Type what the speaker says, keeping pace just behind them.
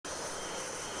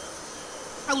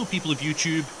Hello people of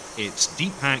YouTube, it's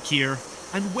Deephack here,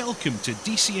 and welcome to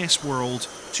DCS World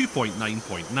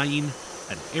 2.9.9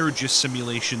 and Airgis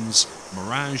Simulations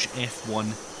Mirage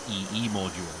F1EE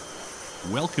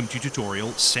module. Welcome to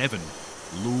Tutorial 7,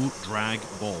 Low Drag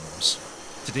Bombs.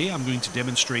 Today I'm going to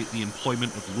demonstrate the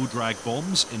employment of low drag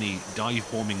bombs in a dive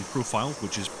bombing profile,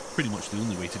 which is pretty much the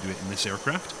only way to do it in this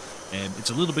aircraft.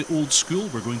 It's a little bit old school.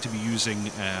 We're going to be using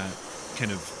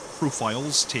kind of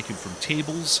profiles taken from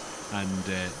tables and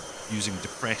using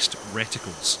depressed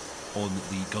reticles on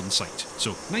the gun sight.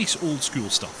 So nice old school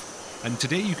stuff. And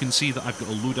today you can see that I've got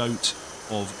a loadout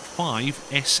of 5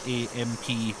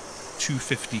 SAMP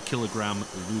 250 kilogram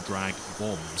low drag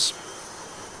bombs.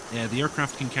 The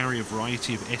aircraft can carry a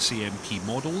variety of SAMP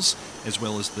models, as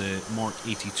well as the Mark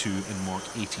 82 and Mark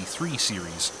 83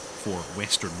 series for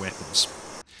Western weapons.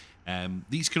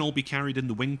 These can all be carried in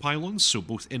the wing pylons, so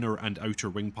both inner and outer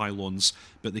wing pylons,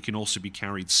 but they can also be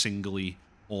carried singly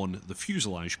on the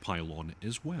fuselage pylon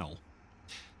as well.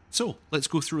 So, let's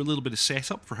go through a little bit of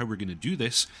setup for how we're going to do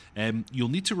this. You'll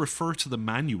need to refer to the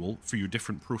manual for your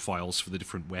different profiles for the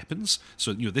different weapons.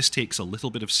 So, this takes a little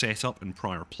bit of setup and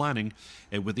prior planning.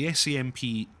 With the SAMP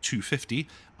 250,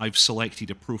 I've selected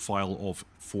a profile of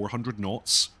 400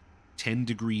 knots, 10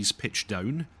 degrees pitch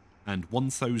down, and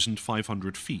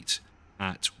 1,500 feet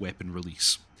at weapon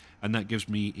release. And that gives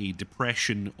me a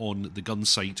depression on the gun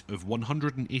sight of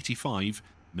 185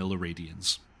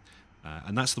 milliradians.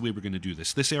 And that's the way we're going to do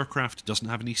this. This aircraft doesn't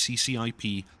have any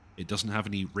CCIP, it doesn't have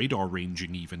any radar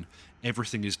ranging even.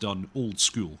 Everything is done old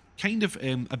school. Kind of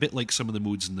a bit like some of the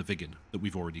modes in the Viggen that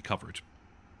we've already covered.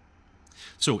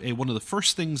 So one of the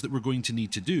first things that we're going to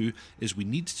need to do is we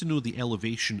need to know the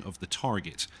elevation of the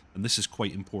target, and this is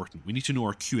quite important. We need to know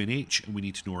our QNH and we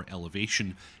need to know our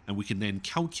elevation, and we can then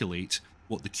calculate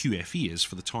what the QFE is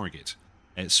for the target.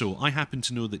 So I happen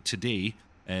to know that today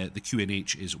the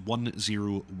QNH is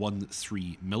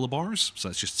 1013 millibars, so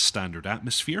that's just standard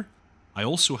atmosphere. I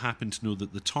also happen to know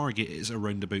that the target is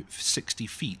around about 60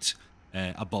 feet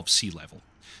above sea level.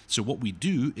 So what we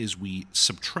do is we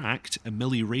subtract a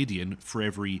milliradian for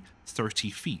every 30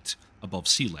 feet above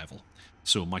sea level.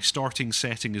 So my starting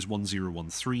setting is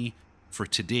 1013. For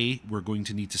today, we're going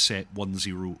to need to set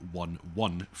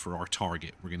 1011 for our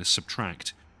target. We're going to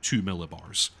subtract 2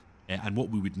 millibars. And what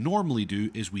we would normally do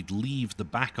is we'd leave the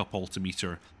backup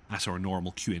altimeter at our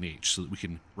normal QNH so that we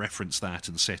can reference that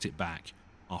and set it back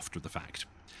after the fact.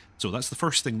 So that's the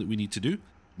first thing that we need to do.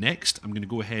 Next, I'm going to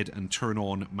go ahead and turn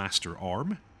on Master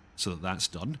Arm, so that that's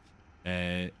done.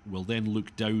 We'll then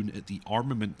look down at the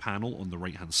armament panel on the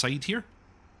right-hand side here,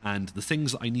 and the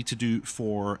things that I need to do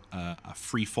for a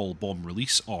free-fall bomb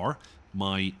release are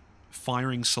my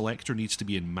firing selector needs to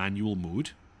be in manual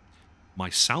mode. My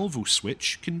salvo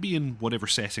switch can be in whatever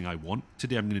setting I want.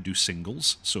 Today I'm going to do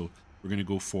singles, so we're going to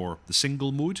go for the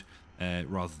single mode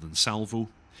rather than salvo.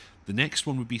 The next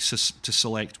one would be to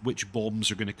select which bombs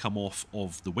are going to come off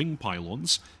of the wing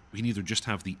pylons. We can either just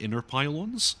have the inner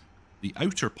pylons, the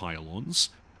outer pylons,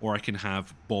 or I can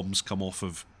have bombs come off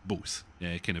of both,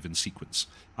 kind of in sequence.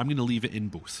 I'm going to leave it in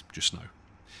both just now.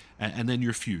 And then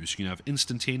your fuse. You can have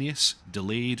instantaneous,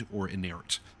 delayed, or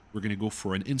inert. We're going to go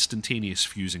for an instantaneous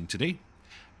fusing today,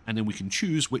 and then we can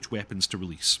choose which weapons to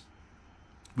release.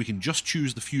 We can just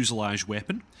choose the fuselage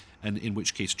weapon, and in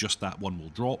which case just that one will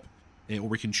drop. Or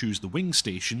we can choose the wing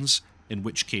stations, in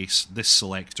which case this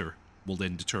selector will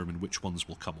then determine which ones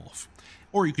will come off.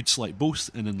 Or you could select both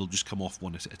and then they'll just come off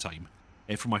one at a time.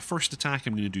 For my first attack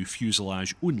I'm going to do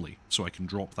fuselage only, so I can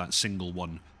drop that single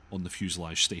one on the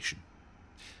fuselage station.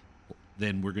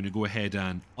 Then we're going to go ahead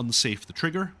and unsafe the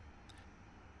trigger.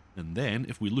 And then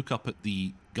if we look up at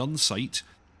the gun sight,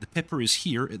 the pipper is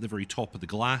here at the very top of the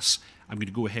glass. I'm going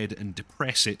to go ahead and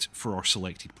depress it for our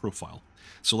selected profile.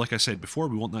 So like I said before,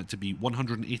 we want that to be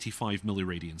 185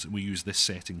 milliradians, and we use this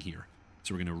setting here.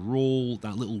 So we're going to roll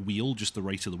that little wheel just to the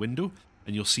right of the window,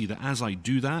 and you'll see that as I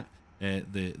do that,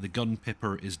 the gun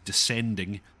pipper is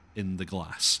descending in the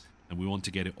glass, and we want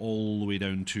to get it all the way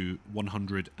down to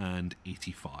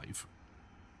 185.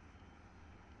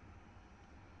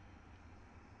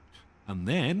 And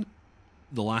then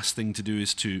the last thing to do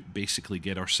is to basically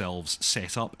get ourselves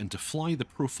set up and to fly the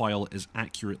profile as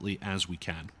accurately as we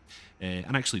can.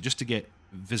 And actually, just to get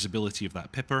visibility of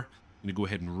that pipper, I'm going to go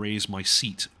ahead and raise my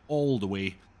seat all the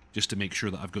way just to make sure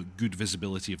that I've got good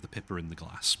visibility of the pipper in the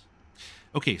glass.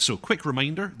 Okay, so quick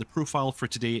reminder, the profile for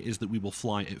today is that we will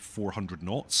fly at 400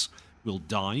 knots, we'll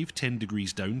dive 10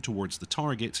 degrees down towards the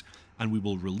target, and we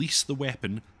will release the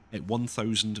weapon at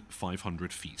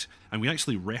 1,500 feet. And we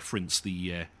actually reference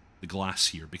the glass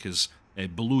here because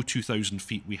below 2,000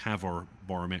 feet we have our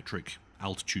barometric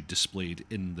altitude displayed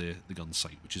in the gun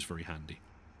sight, which is very handy.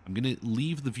 I'm going to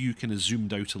leave the view kind of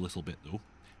zoomed out a little bit though,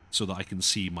 so that I can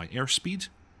see my airspeed,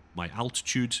 my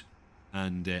altitude,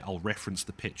 and I'll reference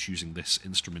the pitch using this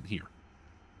instrument here.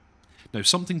 Now,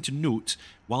 something to note,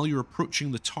 while you're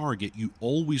approaching the target, you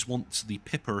always want the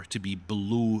pipper to be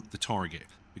below the target,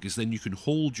 because then you can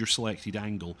hold your selected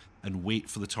angle and wait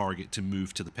for the target to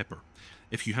move to the pipper.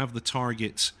 If you have the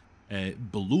target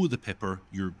below the pipper,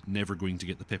 you're never going to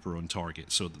get the pipper on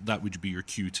target, so that would be your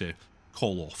cue to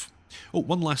call off. Oh,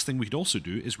 one last thing we could also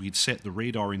do is we'd set the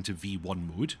radar into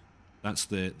V1 mode. That's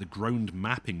the ground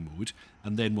mapping mode,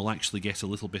 and then we'll actually get a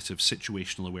little bit of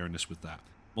situational awareness with that.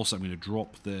 Also, I'm going to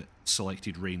drop the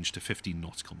selected range to 15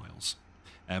 nautical miles.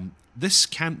 This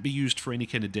can't be used for any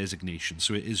kind of designation,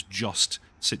 so it is just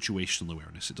situational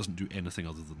awareness. It doesn't do anything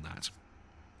other than that.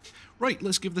 Right,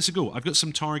 let's give this a go. I've got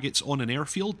some targets on an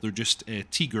airfield. They're just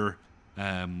Tiger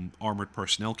armoured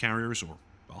personnel carriers, or,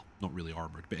 well, not really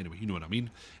armoured, but anyway, you know what I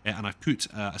mean. And I've put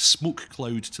a smoke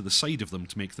cloud to the side of them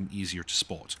to make them easier to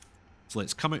spot. So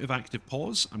let's come out of active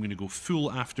pause. I'm going to go full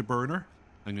afterburner.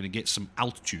 I'm going to get some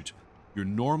altitude. You're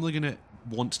normally going to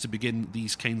want to begin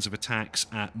these kinds of attacks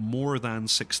at more than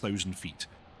 6,000 feet.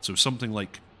 So something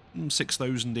like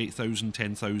 6,000, 8,000,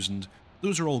 10,000.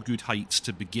 Those are all good heights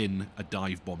to begin a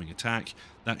dive bombing attack.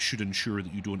 That should ensure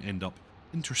that you don't end up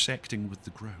intersecting with the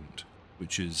ground,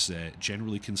 which is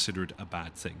generally considered a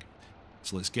bad thing.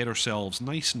 So let's get ourselves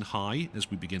nice and high as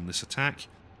we begin this attack,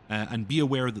 and be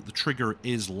aware that the trigger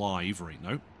is live right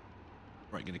now.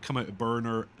 Right, going to come out of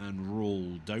burner and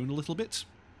roll down a little bit.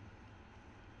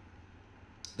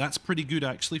 That's pretty good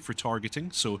actually for targeting,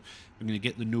 so I'm going to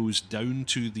get the nose down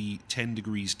to the 10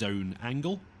 degrees down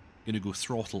angle. I'm going to go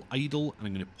throttle idle, and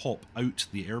I'm going to pop out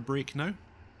the air brake now.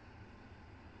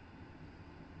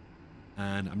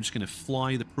 And I'm just going to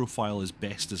fly the profile as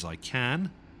best as I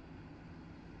can.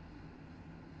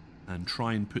 And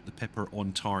try and put the pipper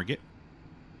on target.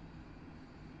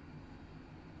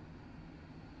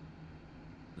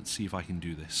 Let's see if I can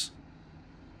do this.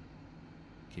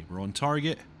 Okay, we're on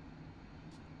target.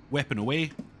 Weapon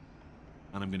away,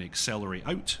 and I'm going to accelerate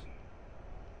out,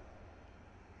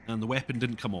 and the weapon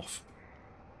didn't come off.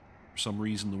 For some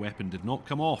reason the weapon did not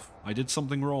come off. I did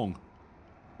something wrong.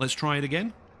 Let's try it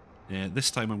again. This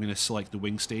time I'm going to select the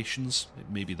wing stations.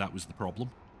 Maybe that was the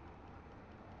problem.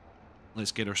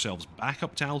 Let's get ourselves back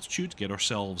up to altitude, get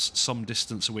ourselves some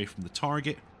distance away from the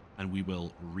target, and we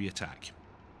will re-attack.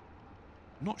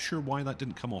 Not sure why that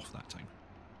didn't come off that time.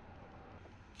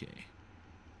 Okay.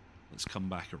 Let's come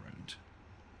back around.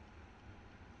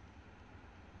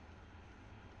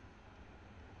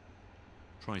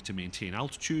 Try to maintain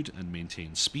altitude and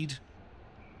maintain speed.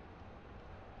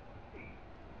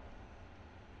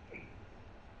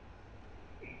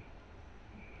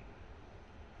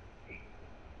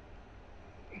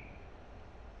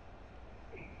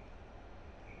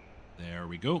 There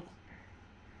we go.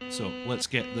 So let's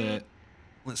get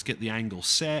the angle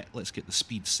set, let's get the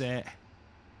speed set.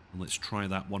 And let's try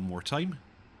that one more time.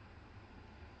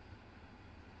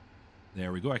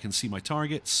 There we go, I can see my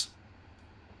targets.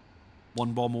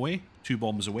 One bomb away, two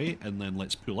bombs away, and then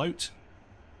let's pull out.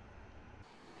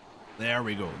 There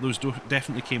we go, those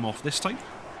definitely came off this time.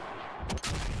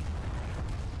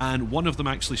 And one of them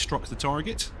actually struck the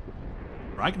target.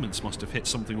 Fragments must have hit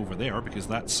something over there, because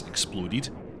that's exploded.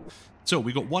 So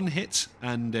we got one hit,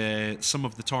 and some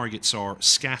of the targets are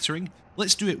scattering.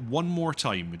 Let's do it one more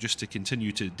time, just to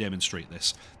continue to demonstrate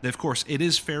this. Now, of course, it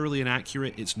is fairly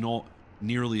inaccurate. It's not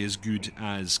nearly as good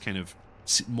as kind of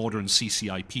modern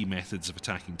CCIP methods of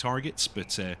attacking targets,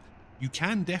 but you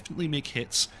can definitely make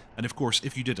hits. And of course,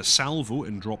 if you did a salvo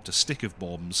and dropped a stick of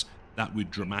bombs, that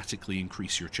would dramatically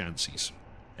increase your chances.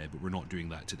 But we're not doing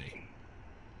that today.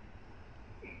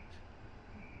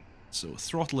 So,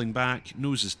 throttling back,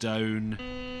 nose is down.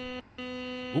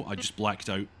 Oh, I just blacked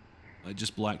out. I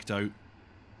just blacked out.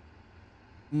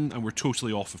 And we're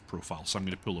totally off of profile, so I'm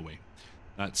going to pull away.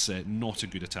 That's not a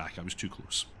good attack. I was too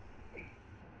close.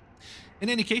 In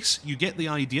any case, you get the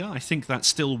idea. I think that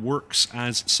still works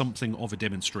as something of a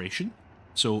demonstration.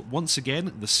 So, once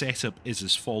again, the setup is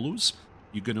as follows.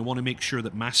 You're going to want to make sure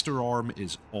that Master Arm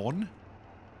is on.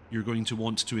 You're going to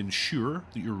want to ensure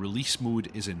that your release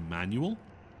mode is in manual.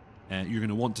 You're going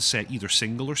to want to set either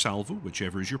single or salvo,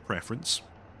 whichever is your preference.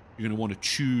 You're going to want to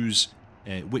choose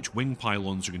which wing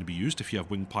pylons are going to be used if you have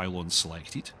wing pylons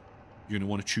selected. You're going to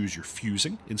want to choose your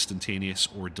fusing, instantaneous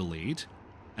or delayed.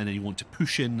 And then you want to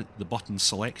push in the button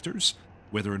selectors,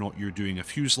 whether or not you're doing a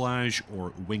fuselage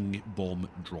or wing bomb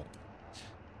drop.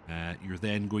 You're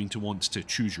then going to want to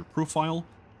choose your profile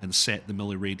and set the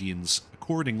milliradians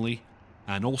accordingly.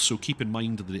 And also keep in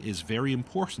mind that it is very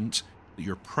important that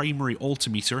your primary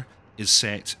altimeter is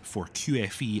set for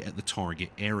QFE at the target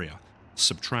area.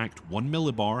 Subtract 1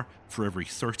 millibar for every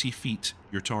 30 feet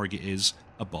your target is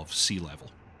above sea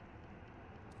level.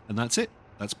 And that's it.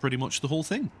 That's pretty much the whole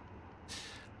thing.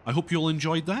 I hope you all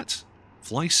enjoyed that.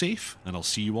 Fly safe, and I'll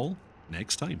see you all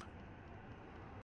next time.